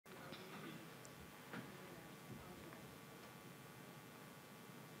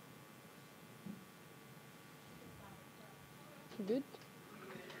Good.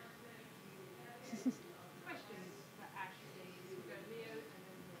 Did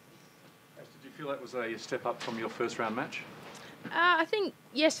you feel that was a step up from your first round match? I think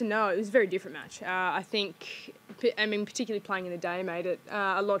yes and no. It was a very different match. I think, particularly playing in the day made it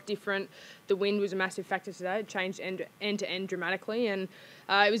a lot different. The wind was a massive factor today. It changed end to end dramatically, and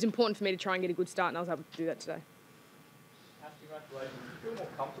it was important for me to try and get a good start, and I was able to do that today. Congratulations. Do you feel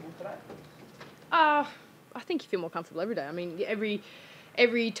more comfortable today? I think you feel more comfortable every day. I mean,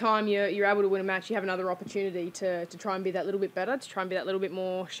 every time you're able to win a match, you have another opportunity to try and be that little bit better, to try and be that little bit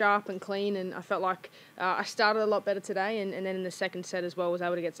more sharp and clean. And I felt like I started a lot better today, and then in the second set as well, was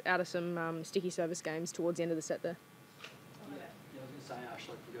able to get out of some sticky service games towards the end of the set there. Yeah, I was going to say, Ash,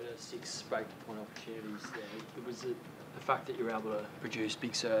 like you got 6 break-point opportunities there. It was the fact that you were able to produce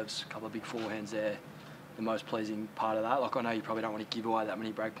big serves, a couple of big forehands there, the most pleasing part of that. Like, I know you probably don't want to give away that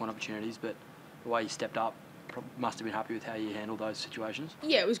many break-point opportunities, but the way you stepped up, must have been happy with how you handled those situations.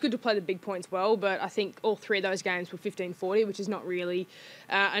 Yeah, it was good to play the big points well, but I think all 3 of those games were 15-40, which is not really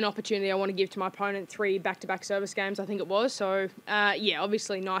an opportunity I want to give to my opponent. 3 back-to-back service games, I think it was. So, yeah,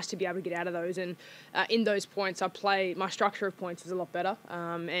 obviously nice to be able to get out of those. And in those points, my structure of points was a lot better,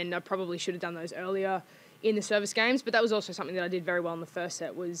 and I probably should have done those earlier in the service games. But that was also something that I did very well in the first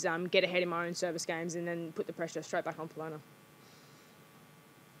set, was get ahead in my own service games and then put the pressure straight back on Polona.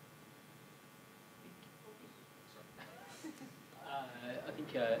 I think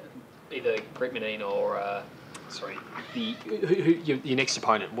either Brett Manine or your next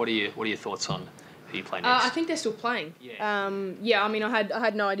opponent. What are your thoughts on who you play next? I think they're still playing. Yeah. I mean, I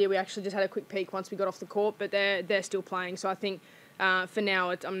had no idea. We actually just had a quick peek once we got off the court, but they're still playing. So I think for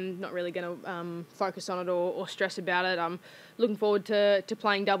now, I'm not really going to focus on it or stress about it. I'm looking forward to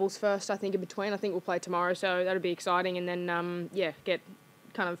playing doubles first. I think in between. I think we'll play tomorrow, so that'll be exciting. And then get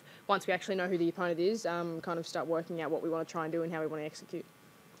kind of, once we actually know who the opponent is, kind of start working out what we want to try and do and how we want to execute.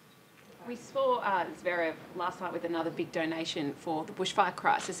 We saw Zverev last night with another big donation for the bushfire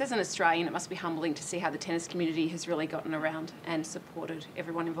crisis. As an Australian, it must be humbling to see how the tennis community has really gotten around and supported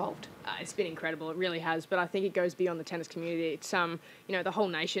everyone involved. It's been incredible, it really has, but I think it goes beyond the tennis community. It's the whole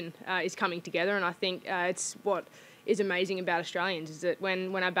nation is coming together, and I think it's what is amazing about Australians is that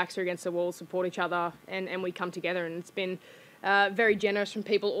when our backs are against the wall, support each other, and we come together, and it's been very generous from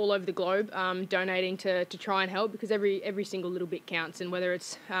people all over the globe donating to try and help, because every single little bit counts, and whether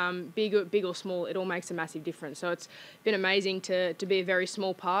it's big or small, it all makes a massive difference. So it's been amazing to be a very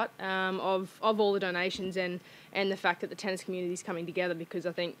small part of all the donations and the fact that the tennis community is coming together, because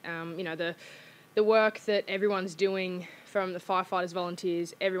I think the work that everyone's doing, from the firefighters,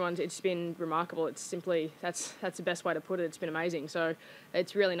 volunteers, it's been remarkable. It's simply, that's the best way to put it. It's been amazing. So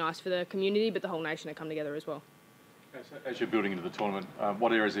it's really nice for the community, but the whole nation to come together as well. As you're building into the tournament,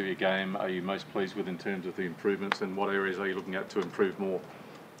 what areas of your game are you most pleased with in terms of the improvements, and what areas are you looking at to improve more?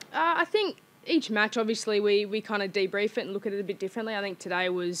 I think each match, obviously, we kind of debrief it and look at it a bit differently. I think today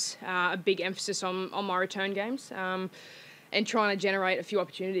was a big emphasis on my return games and trying to generate a few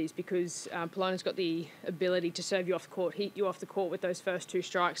opportunities, because Polona's got the ability to serve you off the court, hit you off the court with those first 2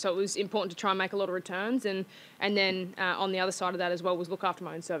 strikes. So it was important to try and make a lot of returns, and then on the other side of that as well was look after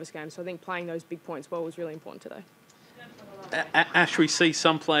my own service game. So I think playing those big points well was really important today. Ash, we see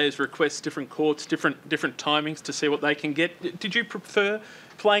some players request different courts, different timings to see what they can get. Did you prefer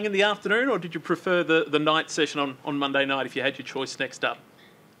playing in the afternoon, or did you prefer the night session on Monday night if you had your choice next up?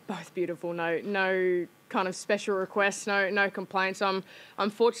 Both beautiful. No kind of special requests. No complaints. I'm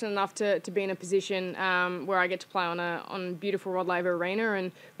fortunate enough to be in a position where I get to play on beautiful Rod Laver Arena,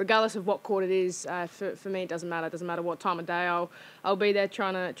 and regardless of what court it is, for me it doesn't matter. It doesn't matter what time of day. I'll be there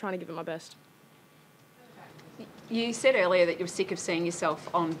trying to give it my best. You said earlier that you were sick of seeing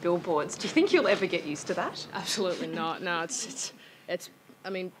yourself on billboards. Do you think you'll ever get used to that? Absolutely not. No, it's. I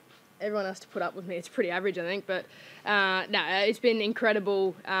mean, everyone has to put up with me. It's pretty average, I think. But no, it's been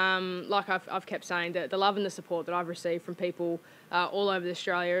incredible. Like I've kept saying, the love and the support that I've received from people all over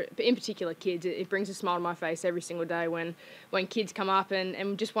Australia, in particular kids, it brings a smile to my face every single day when kids come up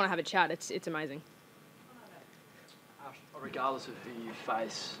and just want to have a chat. It's amazing. Regardless of who you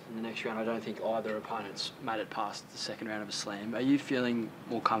face in the next round, I don't think either opponent's made it past the second round of a slam. Are you feeling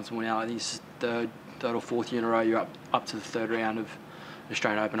more comfortable now? I think it's third or fourth year in a row you're up to the 3rd round of the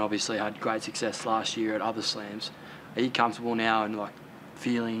Australian Open. Obviously had great success last year at other slams. Are you comfortable now and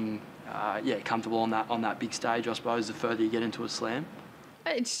feeling comfortable on that big stage, I suppose, the further you get into a slam?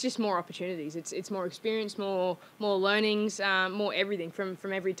 It's just more opportunities. It's more experience, more learnings, more everything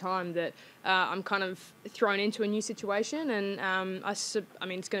from every time that I'm kind of thrown into a new situation. And I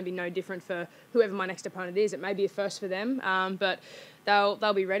mean, it's going to be no different for whoever my next opponent is. It may be a first for them, but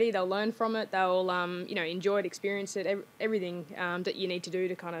they'll be ready. They'll learn from it. They'll enjoy it, experience it, everything that you need to do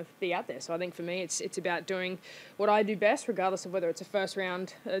to kind of be out there. So I think for me, it's about doing what I do best, regardless of whether it's a first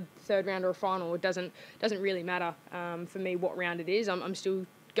round, a third round, or a final. It doesn't really matter for me what round it is. I'm still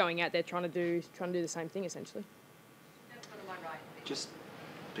going out there trying to do the same thing essentially. Just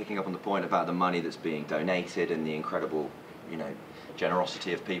picking up on the point about the money that's being donated and the incredible,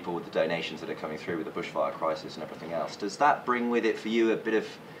 generosity of people with the donations that are coming through with the bushfire crisis and everything else. Does that bring with it for you a bit of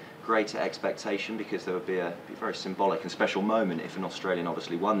greater expectation, because there would be a very symbolic and special moment if an Australian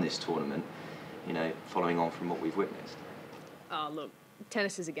obviously won this tournament, following on from what we've witnessed? Look,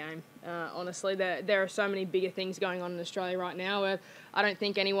 tennis is a game. Honestly, there are so many bigger things going on in Australia right now where I don't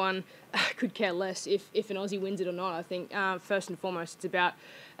think anyone could care less if an Aussie wins it or not. I think first and foremost it's about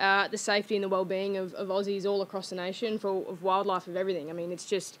the safety and the well-being of Aussies all across the nation, of wildlife, of everything. I mean, it's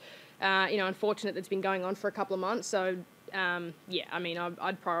just unfortunate that it's been going on for a couple of months. So I'd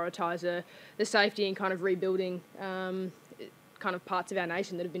prioritise the safety and kind of rebuilding kind of parts of our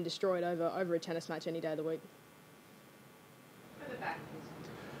nation that have been destroyed over a tennis match any day of the week.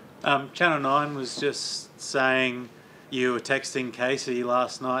 Channel 9 was just saying you were texting Casey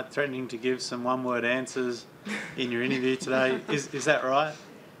last night threatening to give some one-word answers in your interview today. Is that right?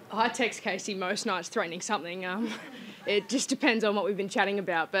 I text Casey most nights threatening something. It just depends on what we've been chatting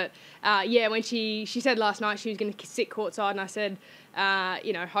about. But when she said last night she was going to sit courtside, and I said,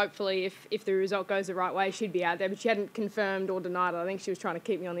 hopefully if the result goes the right way, she'd be out there. But she hadn't confirmed or denied it. I think she was trying to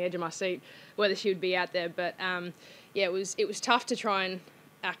keep me on the edge of my seat whether she would be out there. But it was tough to try and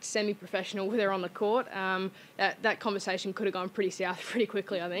act semi-professional with her on the court. That conversation could have gone pretty south pretty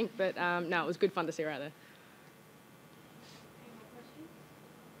quickly, I think. But it was good fun to see her out there.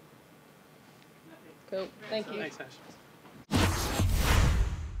 Cool. Thank you. Thanks, Ash.